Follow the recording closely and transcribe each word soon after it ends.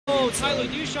Tyler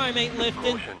Ducharme ain't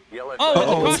lifting. Oh, and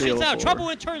the caution's out. Trouble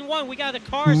in turn 1. We got a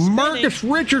car spinning. Marcus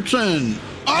Richardson.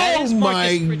 Oh,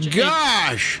 my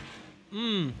gosh.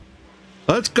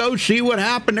 Let's go see what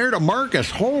happened there to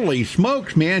Marcus. Holy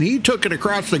smokes, man. He took it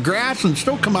across the grass and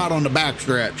still come out on the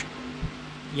backstretch.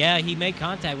 Yeah, he made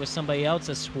contact with somebody else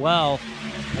as well.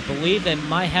 I believe it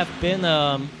might have been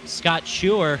Scott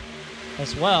Schuer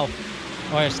as well.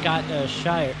 Or Scott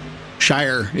Shire.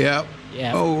 Shire, yep.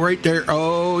 Yeah. Oh, right there.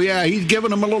 Oh, yeah. He's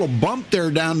giving him a little bump there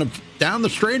down the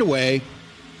straightaway.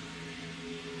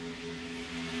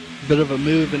 Bit of a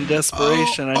move in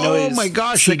desperation. I know he's my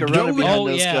gosh, sick of running behind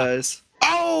those yeah. guys.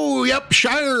 Oh, yep.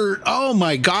 Shire. Oh,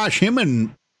 my gosh. Him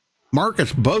and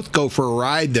Marcus both go for a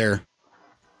ride there.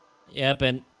 Yep,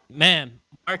 and man,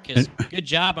 Marcus, good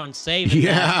job on saving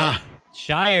that.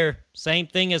 Shire, same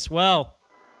thing as well.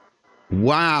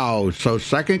 Wow, so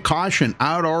second caution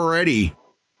out already.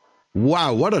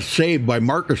 Wow, what a save by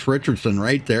Marcus Richardson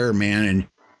right there, man. And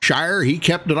Shire, he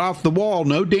kept it off the wall,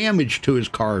 no damage to his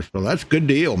car, so that's a good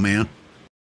deal, man.